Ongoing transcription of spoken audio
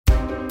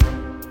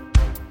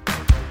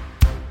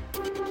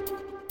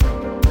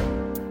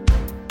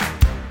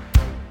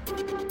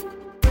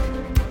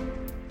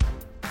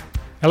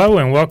Hello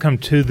and welcome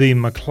to the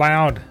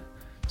McLeod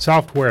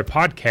Software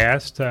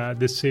Podcast.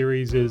 This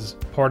series is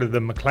part of the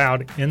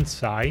McLeod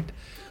Insight,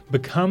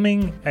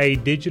 becoming a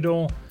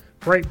digital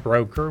freight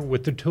broker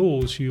with the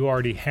tools you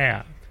already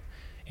have.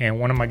 And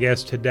one of my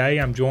guests today,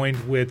 I'm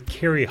joined with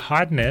Carrie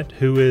Hodnett,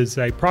 who is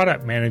a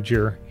product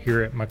manager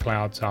here at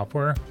McLeod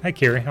Software. Hey,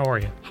 Carrie, how are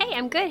you? Hey,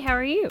 I'm good. How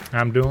are you?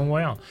 I'm doing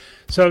well.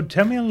 So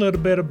tell me a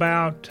little bit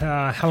about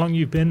how long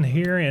you've been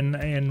here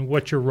and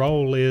what your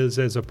role is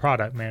as a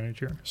product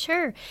manager.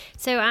 Sure.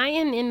 So I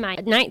am in my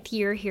 9th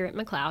year here at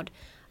McLeod.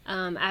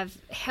 I've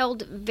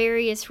held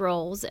various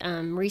roles,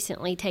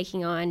 recently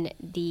taking on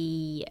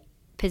the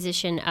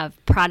position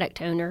of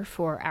product owner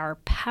for our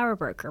Power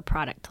Broker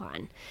product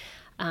line.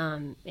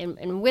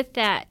 And with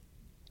that,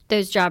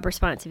 those job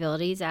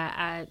responsibilities,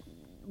 I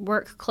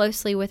work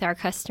closely with our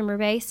customer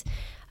base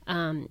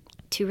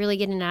to really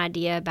get an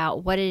idea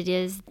about what it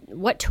is,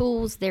 what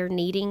tools they're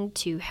needing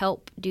to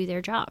help do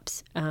their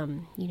jobs.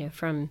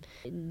 From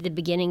the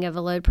beginning of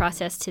a load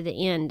process to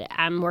the end,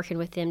 I'm working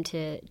with them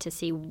to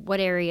see what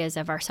areas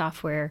of our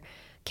software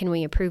can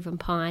we improve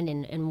upon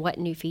and what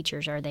new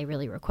features are they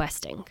really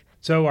requesting.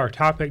 So our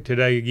topic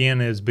today,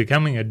 again, is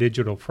becoming a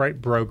digital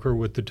freight broker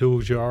with the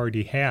tools you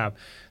already have.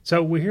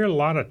 So we hear a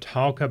lot of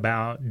talk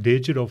about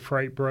digital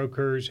freight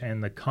brokers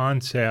and the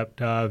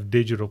concept of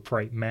digital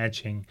freight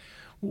matching.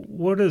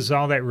 What does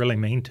all that really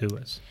mean to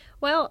us?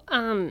 Well,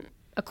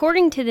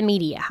 according to the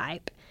media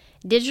hype,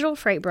 digital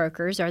freight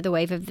brokers are the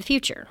wave of the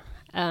future.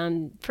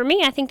 For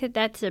me, I think that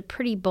that's a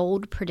pretty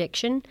bold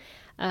prediction.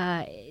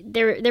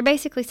 They're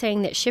basically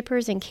saying that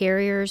shippers and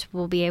carriers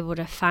will be able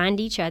to find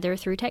each other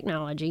through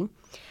technology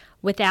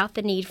without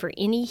the need for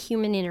any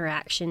human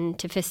interaction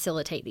to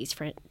facilitate these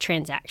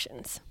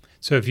transactions.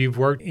 So if you've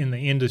worked in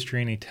the industry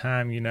any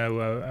time, you know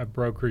a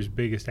broker's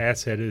biggest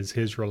asset is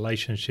his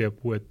relationship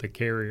with the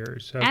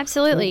carriers. So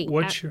absolutely.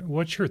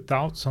 What's your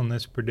thoughts on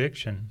this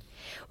prediction?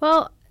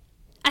 Well,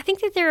 I think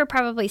that there are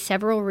probably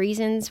several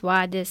reasons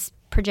why this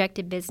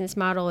projected business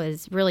model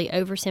is really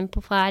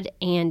oversimplified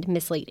and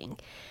misleading.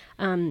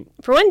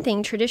 For one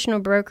thing, traditional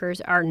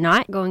brokers are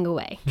not going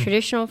away.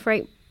 Traditional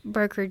freight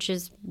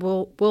brokerages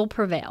will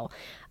prevail.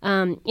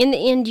 In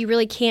the end, you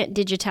really can't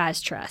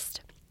digitize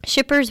trust.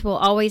 Shippers will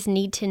always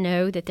need to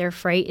know that their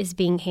freight is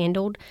being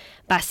handled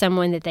by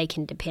someone that they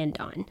can depend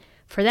on.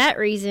 For that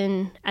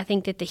reason, I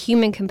think that the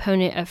human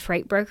component of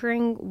freight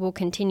brokering will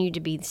continue to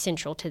be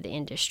central to the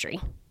industry.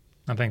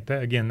 I think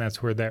that, again,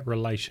 that's where that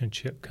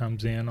relationship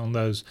comes in on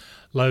those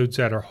loads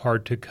that are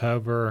hard to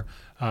cover,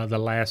 the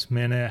last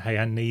minute, hey,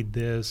 I need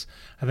this.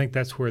 I think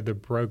that's where the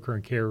broker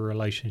and carrier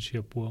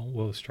relationship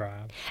will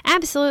strive.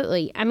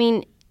 Absolutely. I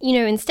mean,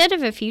 instead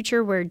of a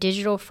future where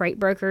digital freight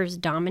brokers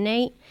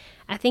dominate,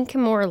 I think a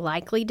more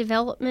likely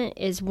development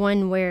is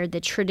one where the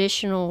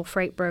traditional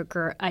freight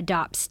broker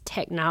adopts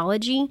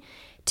technology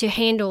to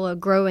handle a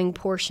growing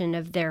portion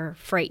of their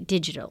freight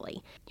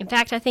digitally. In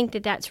fact, I think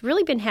that that's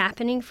really been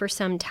happening for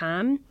some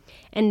time,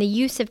 and the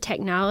use of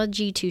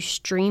technology to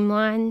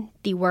streamline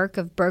the work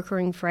of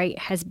brokering freight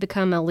has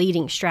become a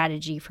leading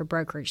strategy for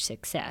brokerage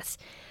success.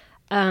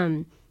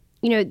 There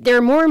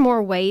are more and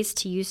more ways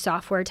to use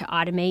software to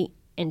automate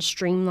and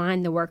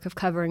streamline the work of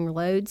covering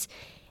loads,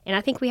 and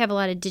I think we have a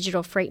lot of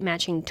digital freight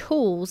matching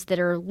tools that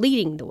are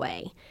leading the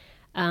way.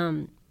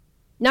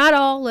 Not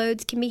all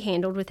loads can be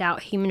handled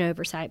without human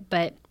oversight,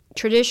 but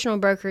traditional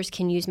brokers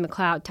can use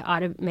McLeod to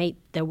automate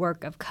the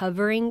work of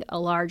covering a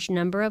large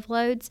number of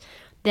loads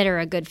that are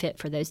a good fit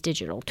for those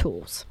digital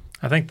tools.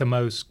 I think the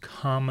most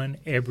common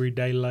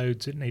everyday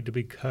loads that need to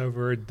be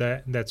covered,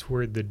 that's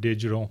where the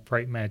digital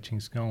freight matching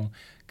is going to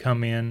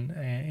come in,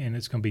 and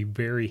it's going to be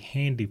very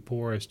handy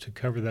for us to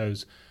cover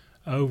those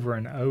over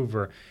and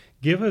over.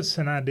 Give us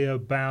an idea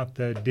about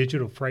the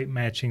digital freight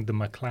matching the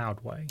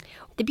McLeod way.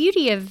 The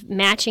beauty of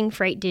matching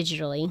freight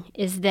digitally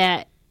is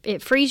that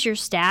it frees your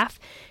staff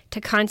to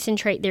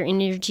concentrate their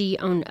energy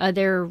on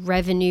other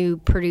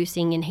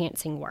revenue-producing,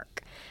 enhancing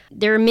work.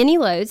 There are many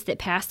loads that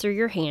pass through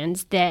your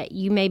hands that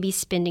you may be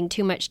spending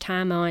too much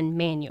time on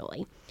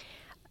manually.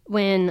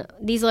 When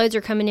these loads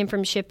are coming in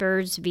from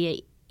shippers via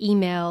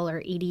email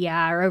or EDI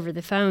or over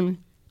the phone,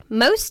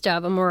 most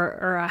of them,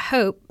 or I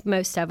hope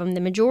most of them,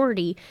 the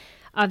majority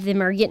of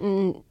them are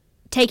getting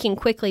taken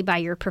quickly by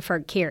your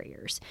preferred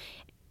carriers.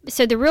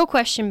 So the real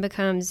question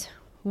becomes,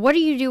 what do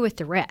you do with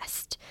the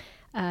rest?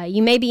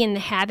 You may be in the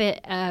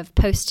habit of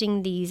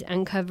posting these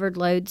uncovered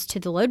loads to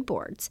the load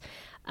boards.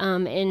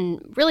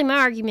 And really my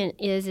argument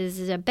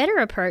is a better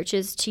approach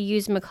is to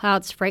use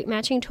McLeod's freight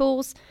matching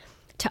tools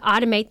to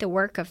automate the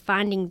work of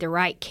finding the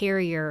right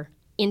carrier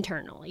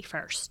internally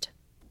first.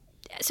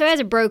 So as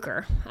a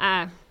broker,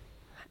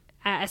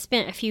 I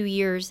spent a few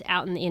years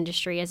out in the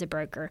industry as a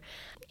broker,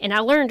 and I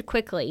learned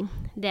quickly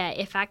that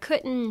if I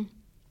couldn't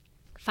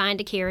find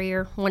a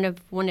carrier, one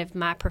of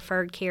my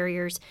preferred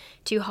carriers,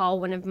 to haul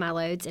one of my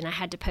loads, and I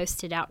had to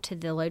post it out to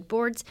the load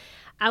boards,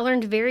 I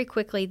learned very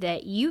quickly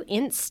that you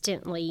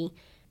instantly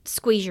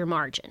squeeze your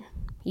margin.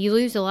 You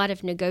lose a lot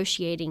of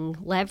negotiating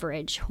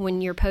leverage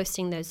when you're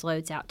posting those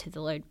loads out to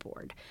the load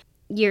board.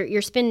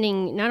 you're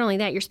spending, not only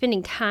that, you're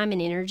spending time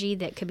and energy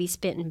that could be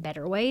spent in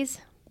better ways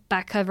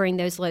by covering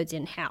those loads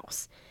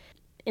in-house.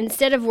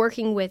 Instead of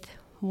working with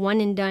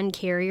one-and-done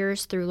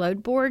carriers through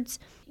load boards,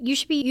 you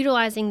should be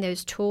utilizing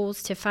those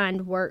tools to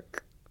find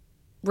work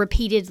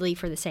repeatedly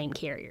for the same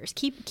carriers.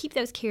 Keep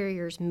those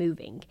carriers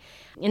moving.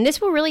 And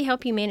this will really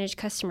help you manage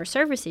customer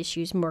service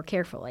issues more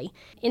carefully.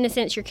 In a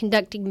sense, you're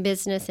conducting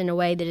business in a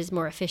way that is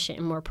more efficient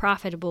and more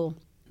profitable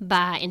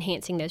by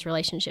enhancing those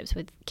relationships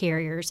with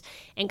carriers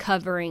and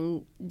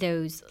covering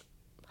those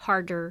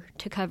harder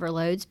to cover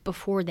loads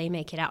before they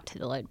make it out to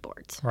the load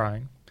boards.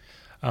 Right.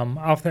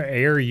 Off the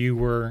air,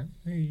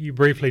 you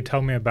briefly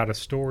told me about a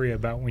story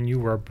about when you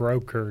were a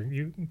broker.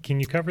 Can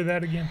you cover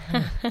that again?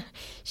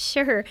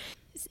 Sure.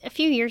 A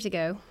few years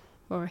ago,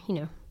 or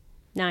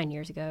 9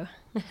 years ago,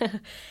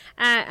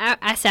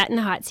 I sat in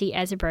the hot seat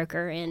as a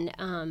broker, and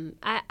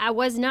I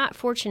was not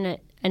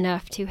fortunate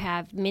enough to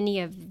have many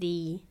of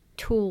the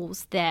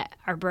tools that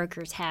our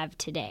brokers have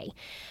today.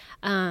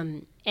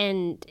 And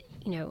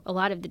a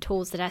lot of the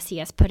tools that I see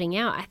us putting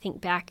out, I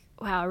think back,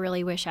 wow, I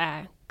really wish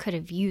I could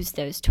have used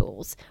those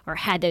tools or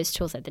had those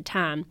tools at the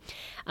time.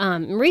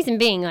 Reason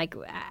being, I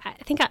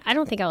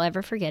don't think I'll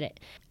ever forget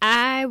it.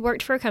 I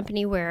worked for a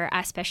company where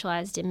I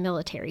specialized in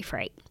military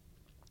freight,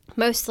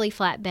 mostly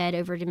flatbed,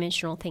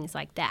 over-dimensional, things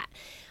like that.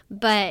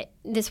 But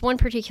this one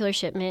particular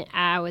shipment,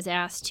 I was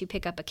asked to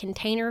pick up a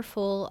container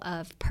full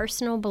of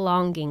personal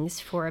belongings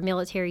for a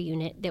military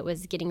unit that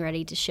was getting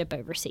ready to ship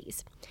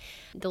overseas.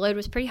 The load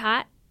was pretty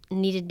hot,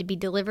 needed to be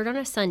delivered on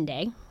a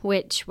Sunday,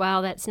 which,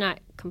 while that's not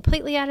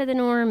completely out of the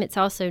norm, it's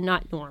also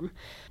not norm.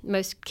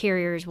 Most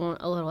carriers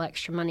want a little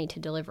extra money to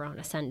deliver on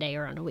a Sunday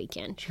or on a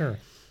weekend. Sure.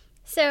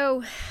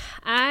 So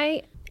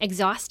I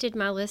exhausted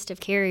my list of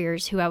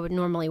carriers who I would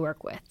normally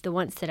work with, the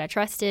ones that I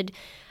trusted.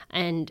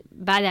 And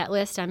by that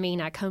list, I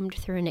mean I combed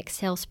through an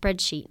Excel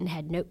spreadsheet and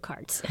had note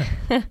cards.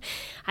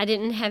 I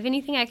didn't have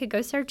anything I could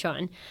go search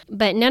on.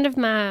 But none of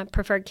my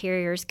preferred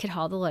carriers could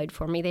haul the load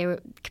for me.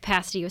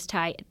 Capacity was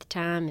tight at the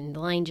time, and the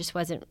lane just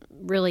wasn't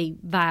really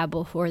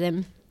viable for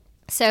them.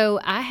 So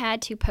I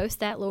had to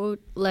post that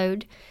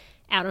load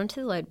out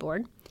onto the load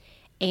board,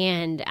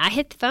 and I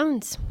hit the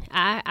phones.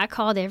 I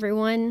called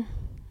everyone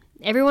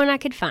I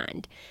could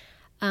find.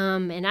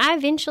 And I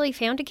eventually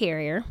found a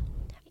carrier.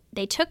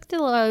 They took the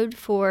load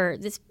for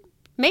this,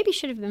 maybe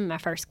should have been my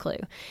first clue.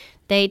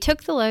 They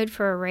took the load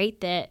for a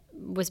rate that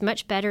was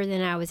much better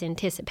than I was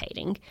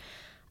anticipating.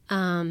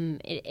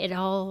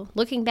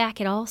 Looking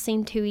back, it all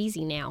seemed too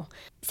easy now.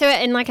 So,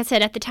 and like I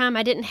said, at the time,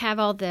 I didn't have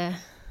all the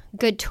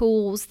good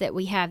tools that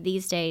we have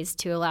these days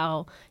to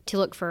allow to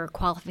look for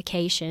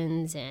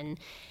qualifications, and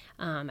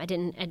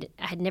I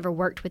had never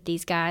worked with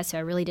these guys, so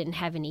I really didn't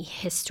have any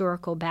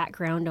historical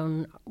background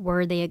on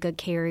were they a good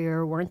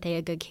carrier, weren't they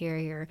a good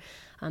carrier.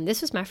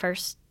 This was my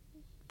first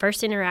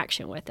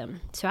interaction with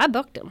them, so I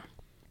booked them,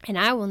 and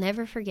I will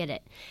never forget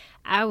it.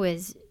 I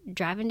was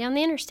driving down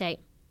the interstate,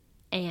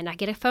 and I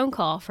get a phone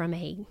call from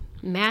a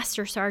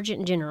Master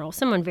Sergeant General,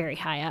 someone very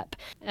high up,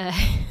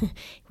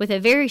 with a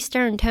very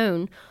stern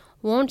tone,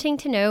 wanting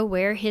to know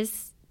where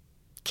his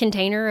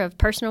container of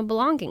personal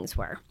belongings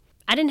were.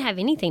 I didn't have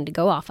anything to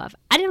go off of.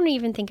 I don't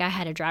even think I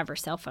had a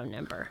driver's cell phone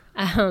number.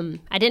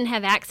 I didn't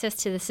have access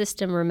to the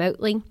system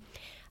remotely,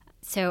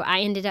 so I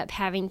ended up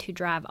having to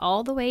drive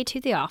all the way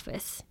to the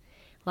office,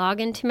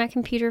 log into my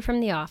computer from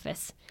the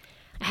office.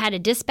 I had a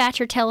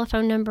dispatcher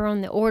telephone number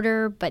on the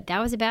order, but that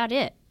was about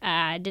it.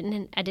 I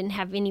didn't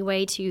have any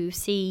way to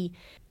see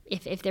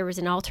if there was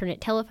an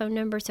alternate telephone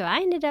number, so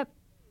I ended up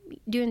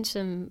doing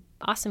some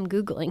awesome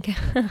Googling.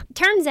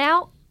 Turns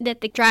out that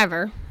the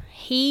driver,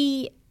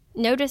 he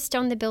noticed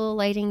on the bill of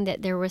lading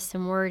that there was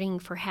some wording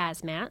for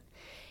hazmat.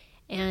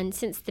 And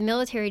since the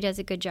military does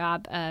a good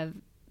job of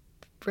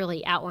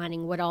really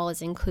outlining what all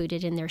is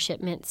included in their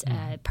shipments,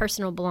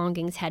 personal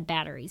belongings had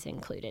batteries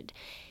included.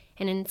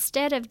 And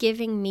instead of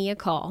giving me a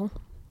call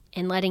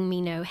and letting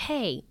me know,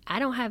 hey, I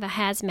don't have a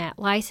hazmat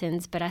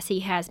license, but I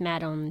see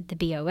hazmat on the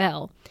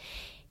BOL,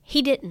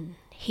 he didn't.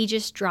 He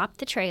just dropped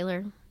the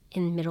trailer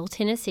in Middle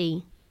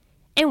Tennessee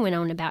and went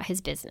on about his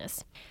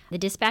business. The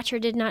dispatcher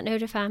did not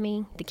notify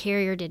me. The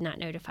carrier did not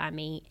notify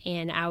me.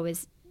 And I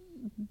was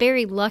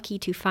very lucky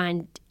to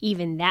find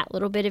even that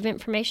little bit of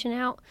information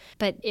out.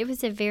 But it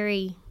was a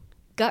very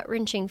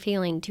gut-wrenching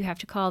feeling to have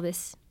to call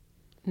this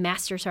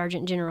Master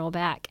Sergeant General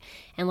back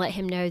and let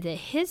him know that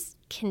his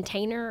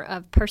container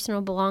of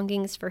personal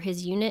belongings for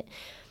his unit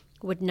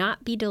would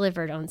not be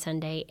delivered on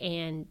Sunday.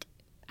 And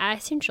I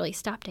essentially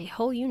stopped a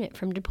whole unit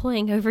from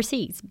deploying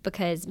overseas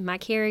because my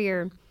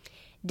carrier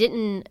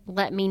didn't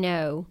let me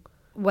know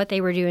what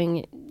they were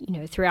doing,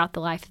 throughout the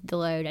life of the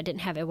load. I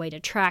didn't have a way to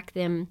track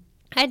them.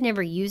 I had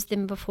never used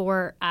them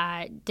before.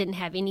 I didn't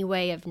have any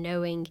way of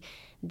knowing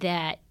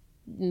that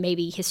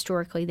maybe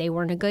historically they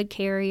weren't a good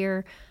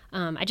carrier.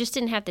 I just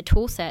didn't have the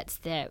tool sets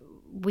that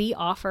we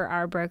offer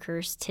our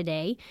brokers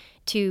today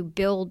to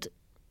build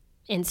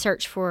and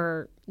search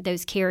for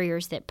those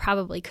carriers that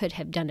probably could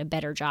have done a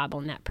better job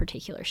on that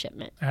particular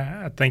shipment.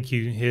 I think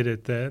you hit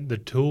it.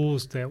 The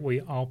tools that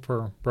we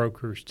offer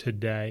brokers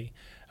today,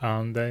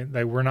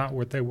 they were not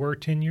what they were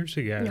 10 years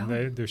ago.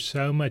 No. There's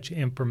so much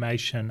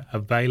information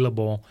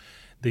available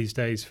these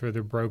days for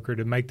the broker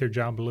to make their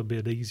job a little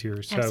bit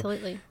easier. So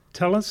Absolutely.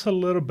 tell us a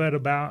little bit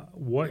about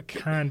what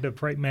kind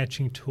of rate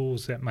matching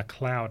tools that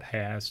McLeod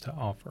has to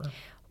offer.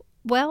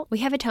 Well, we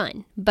have a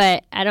ton,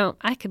 but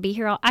I could be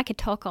here. I could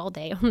talk all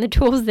day on the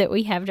tools that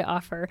we have to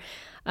offer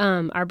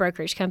our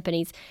brokerage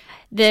companies.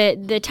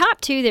 The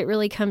top two that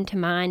really come to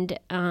mind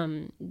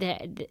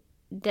that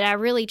I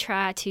really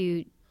try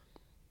to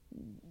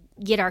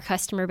get our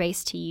customer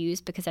base to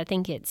use, because I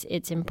think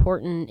it's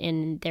important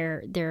and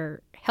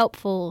they're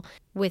helpful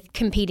with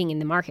competing in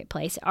the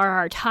marketplace, are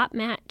our Top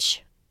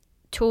Match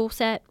tool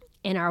set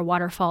and our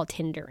waterfall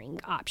tendering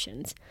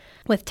options.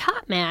 With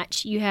Top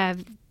Match, you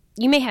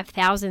may have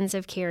thousands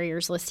of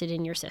carriers listed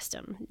in your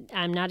system.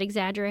 I'm not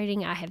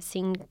exaggerating. I have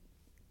seen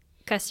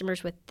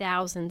customers with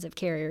thousands of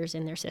carriers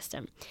in their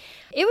system.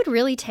 It would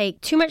really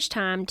take too much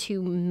time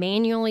to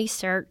manually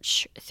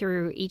search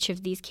through each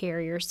of these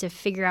carriers to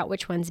figure out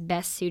which one's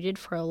best suited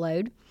for a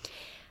load.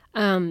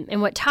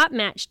 And what Top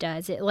Match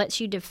does, it lets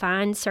you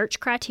define search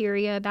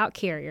criteria about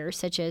carriers,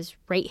 such as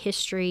rate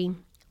history,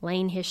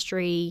 lane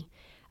history,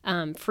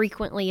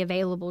 frequently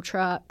available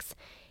trucks,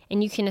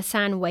 and you can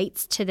assign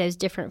weights to those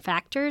different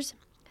factors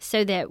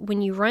so that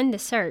when you run the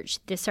search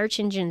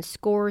engine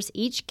scores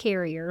each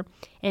carrier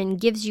and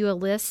gives you a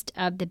list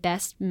of the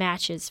best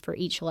matches for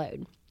each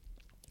load.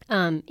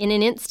 In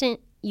an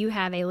instant, you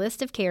have a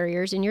list of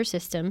carriers in your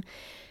system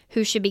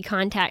who should be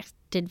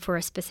contacted for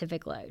a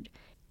specific load.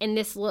 And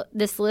this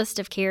list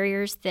of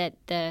carriers that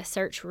the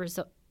search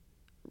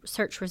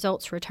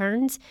results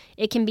returns,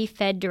 it can be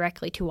fed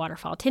directly to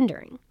waterfall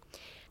tendering.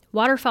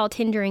 Waterfall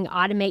tendering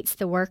automates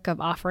the work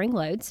of offering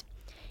loads.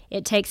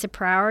 It takes a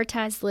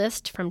prioritized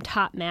list from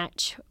Top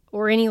Match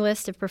or any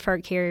list of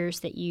preferred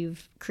carriers that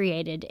you've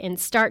created and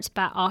starts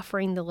by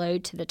offering the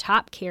load to the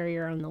top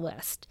carrier on the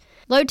list.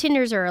 Load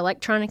tenders are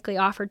electronically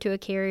offered to a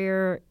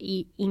carrier,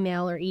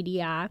 email or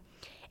EDI,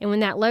 and when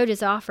that load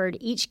is offered,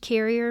 each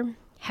carrier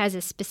has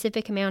a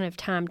specific amount of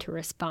time to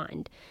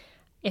respond.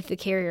 If the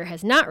carrier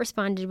has not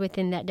responded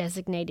within that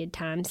designated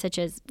time, such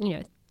as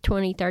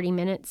 20, 30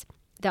 minutes,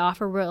 the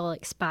offer will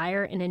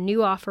expire and a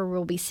new offer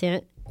will be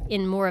sent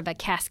in more of a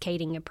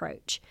cascading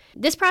approach.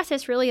 This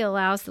process really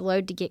allows the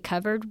load to get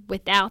covered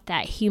without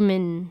that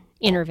human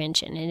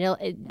intervention.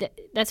 And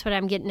that's what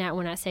I'm getting at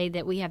when I say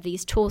that we have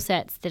these tool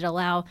sets that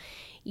allow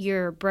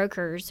your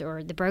brokers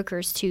or the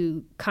brokers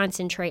to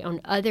concentrate on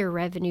other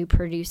revenue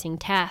producing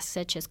tasks,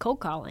 such as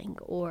cold calling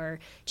or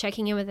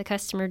checking in with the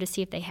customer to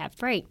see if they have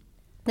freight.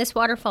 This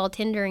waterfall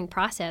tendering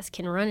process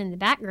can run in the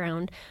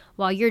background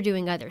while you're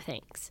doing other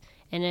things.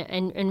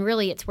 And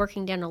really, it's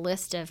working down a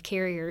list of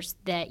carriers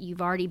that you've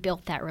already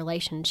built that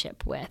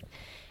relationship with.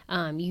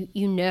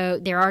 You know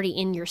they're already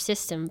in your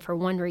system for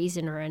one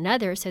reason or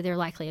another, so they're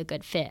likely a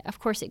good fit. Of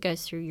course, it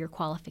goes through your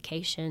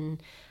qualification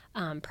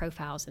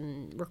profiles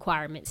and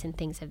requirements and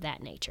things of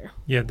that nature.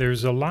 Yeah,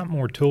 there's a lot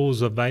more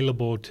tools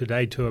available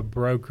today to a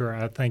broker.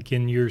 I think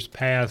in years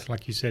past,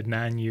 like you said,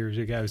 9 years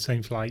ago,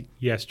 seems like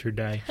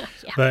yesterday.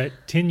 Yeah. But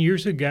 10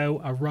 years ago,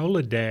 a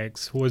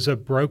Rolodex was a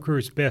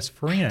broker's best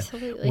friend.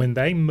 Absolutely. When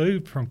they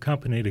moved from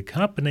company to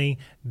company,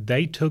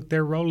 they took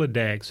their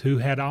Rolodex, who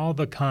had all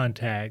the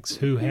contacts,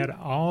 who had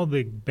all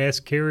the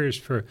best carriers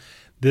for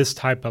this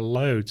type of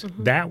loads.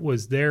 Mm-hmm. That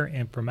was their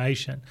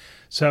information.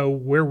 So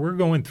where we're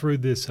going through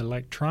this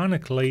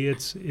electronically,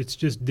 it's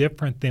just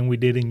different than we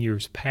did in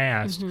years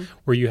past, mm-hmm.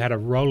 where you had a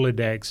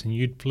Rolodex and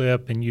you'd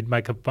flip and you'd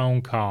make a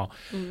phone call.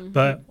 Mm-hmm.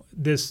 But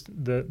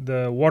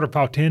the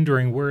waterfall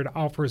tendering, where it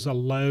offers a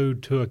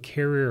load to a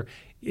carrier,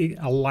 it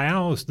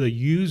allows the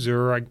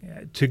user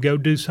to go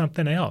do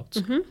something else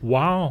mm-hmm.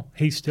 while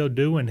he's still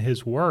doing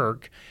his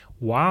work.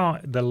 While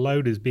the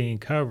load is being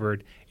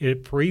covered,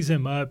 it frees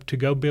him up to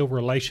go build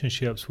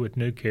relationships with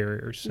new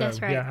carriers. So,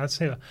 that's right.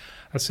 Yeah,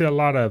 I see a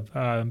lot of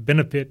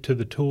benefit to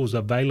the tools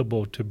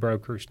available to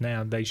brokers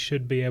now. They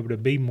should be able to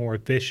be more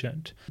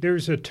efficient.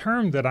 There's a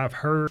term that I've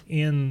heard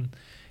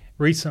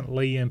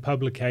recently in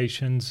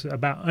publications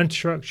about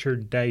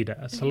unstructured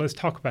data. So let's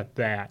talk about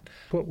that.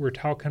 What we're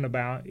talking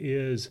about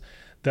is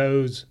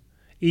those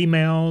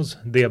emails,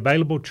 the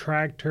available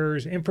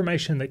tractors,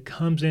 information that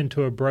comes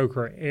into a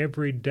broker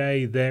every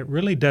day that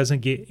really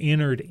doesn't get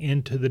entered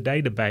into the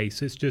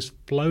database. It's just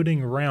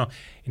floating around,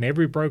 and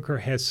every broker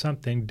has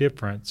something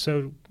different.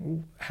 So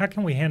how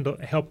can we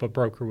help a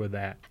broker with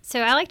that? So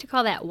I like to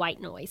call that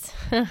white noise.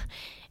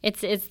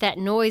 It's that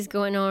noise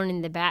going on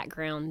in the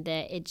background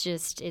that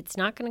it's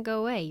not going to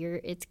go away.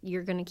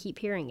 You're going to keep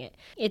hearing it.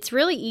 It's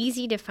really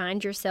easy to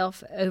find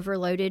yourself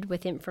overloaded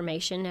with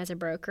information as a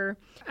broker.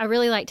 I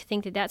really like to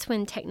think that that's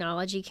when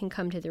technology can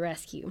come to the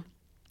rescue.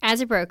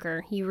 As a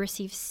broker, you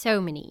receive so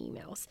many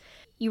emails.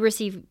 You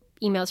receive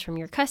emails from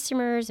your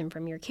customers and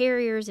from your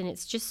carriers, and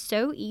it's just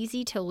so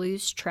easy to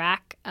lose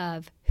track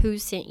of who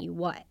sent you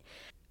what.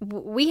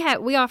 We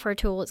offer a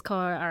tool. It's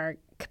called our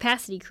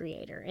Capacity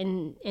Creator.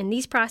 And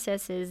these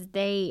processes,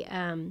 they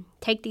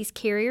take these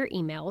carrier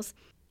emails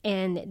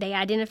and they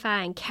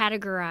identify and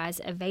categorize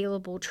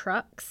available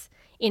trucks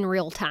in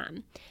real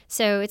time.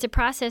 So it's a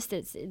process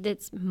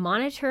that's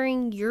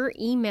monitoring your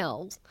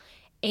emails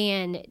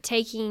and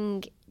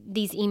taking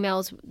these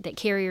emails that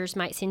carriers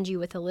might send you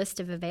with a list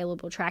of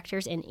available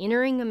tractors and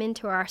entering them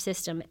into our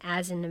system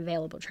as an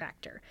available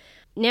tractor.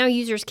 Now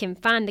users can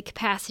find the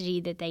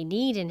capacity that they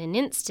need in an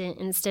instant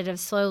instead of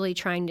slowly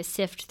trying to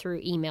sift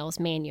through emails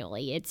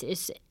manually.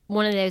 It's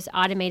one of those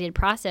automated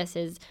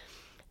processes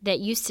that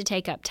used to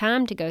take up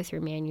time to go through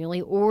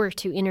manually or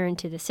to enter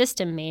into the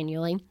system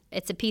manually.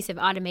 It's a piece of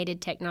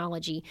automated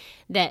technology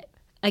that,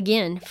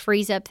 again,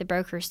 frees up the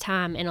broker's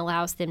time and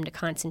allows them to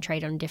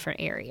concentrate on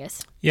different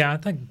areas. Yeah, I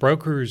think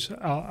brokers,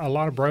 a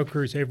lot of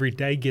brokers every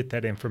day get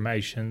that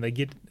information. They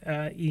get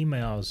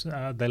emails.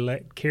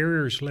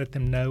 Carriers let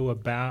them know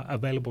about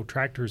available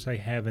tractors they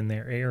have in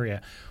their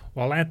area.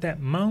 While at that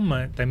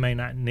moment, they may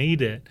not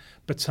need it,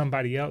 but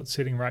somebody else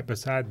sitting right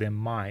beside them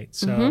might.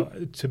 So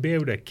to be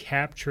able to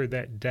capture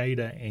that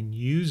data and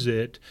use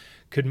it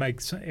could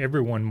make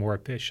everyone more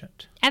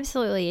efficient.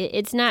 Absolutely.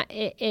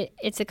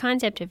 It's a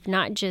concept of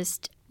not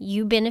just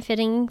you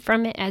benefiting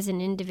from it as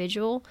an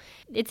individual.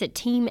 It's a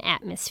team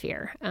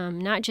atmosphere,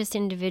 not just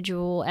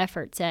individual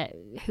efforts at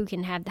who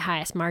can have the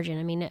highest margin.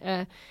 I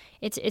mean,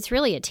 it's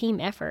really a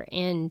team effort,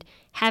 and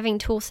having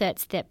tool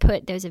sets that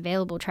put those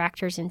available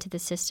tractors into the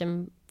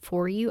system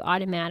for you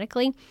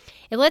automatically,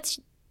 it lets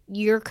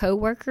your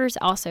coworkers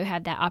also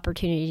have that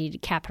opportunity to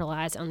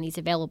capitalize on these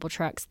available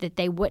trucks that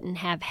they wouldn't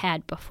have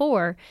had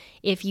before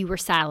if you were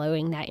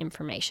siloing that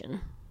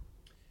information.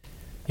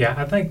 Yeah,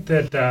 I think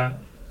that,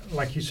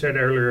 like you said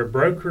earlier,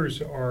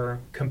 brokers are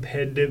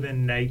competitive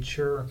in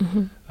nature.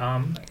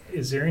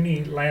 Is there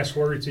any last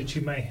words that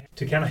you may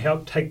to kind of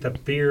help take the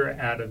fear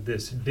out of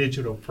this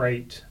digital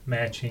freight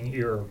matching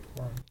era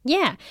for them?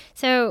 Yeah,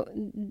 so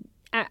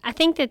I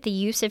think that the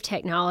use of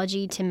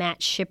technology to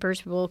match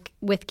shippers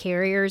with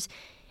carriers,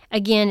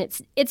 again,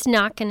 it's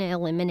not going to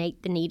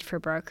eliminate the need for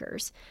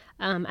brokers.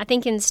 I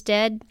think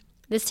instead,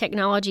 this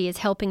technology is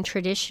helping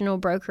traditional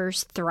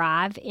brokers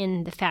thrive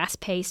in the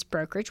fast-paced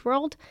brokerage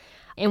world.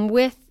 And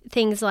with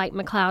things like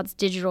McLeod's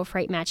digital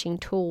freight matching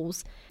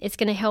tools, it's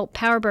going to help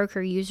power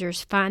broker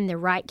users find the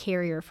right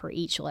carrier for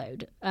each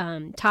load.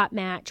 Top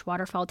Match,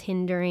 Waterfall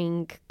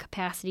Tendering,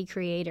 Capacity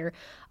Creator,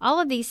 all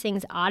of these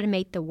things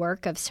automate the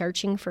work of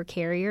searching for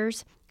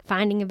carriers,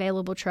 finding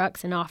available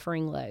trucks, and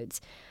offering loads.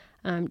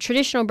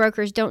 Traditional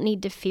brokers don't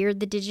need to fear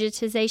the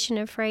digitization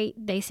of freight.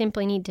 They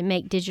simply need to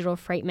make digital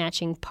freight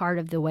matching part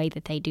of the way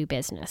that they do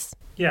business.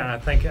 Yeah, I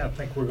think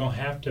we're going to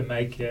have to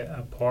make it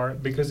a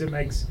part because it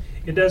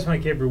does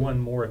make everyone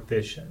more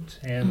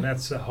efficient, and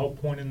that's the whole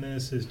point in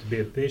this is to be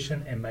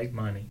efficient and make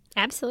money.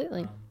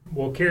 Absolutely.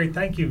 Well, Carrie,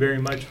 thank you very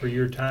much for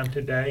your time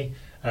today.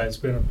 It's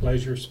been a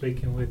pleasure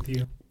speaking with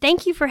you.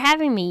 Thank you for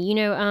having me. You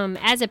know,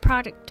 as a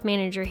product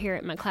manager here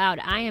at McLeod,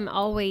 I am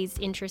always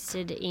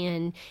interested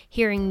in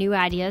hearing new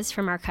ideas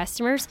from our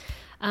customers.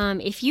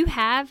 If you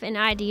have an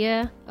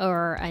idea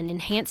or an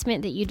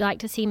enhancement that you'd like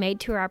to see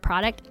made to our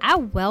product, I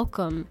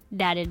welcome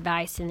that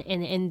advice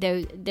and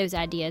those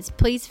ideas.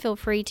 Please feel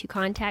free to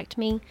contact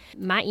me.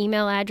 My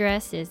email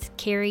address is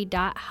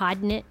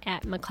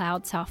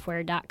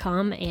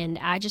carrie.hodnett@mcleodsoftware.com, and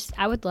I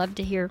would love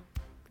to hear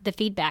the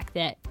feedback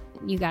that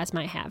you guys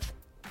might have.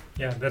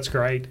 Yeah, that's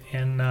great.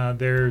 And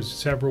there's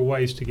several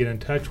ways to get in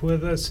touch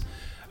with us.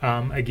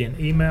 Again,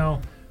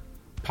 email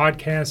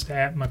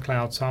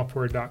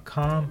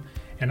podcast@mcleodsoftware.com,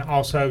 and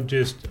also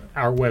just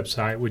our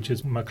website, which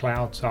is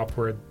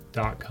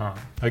mcleodsoftware.com.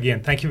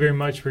 Again, thank you very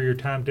much for your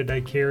time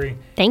today, Carrie.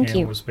 Thank you.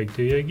 And we'll speak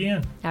to you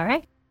again. All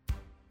right.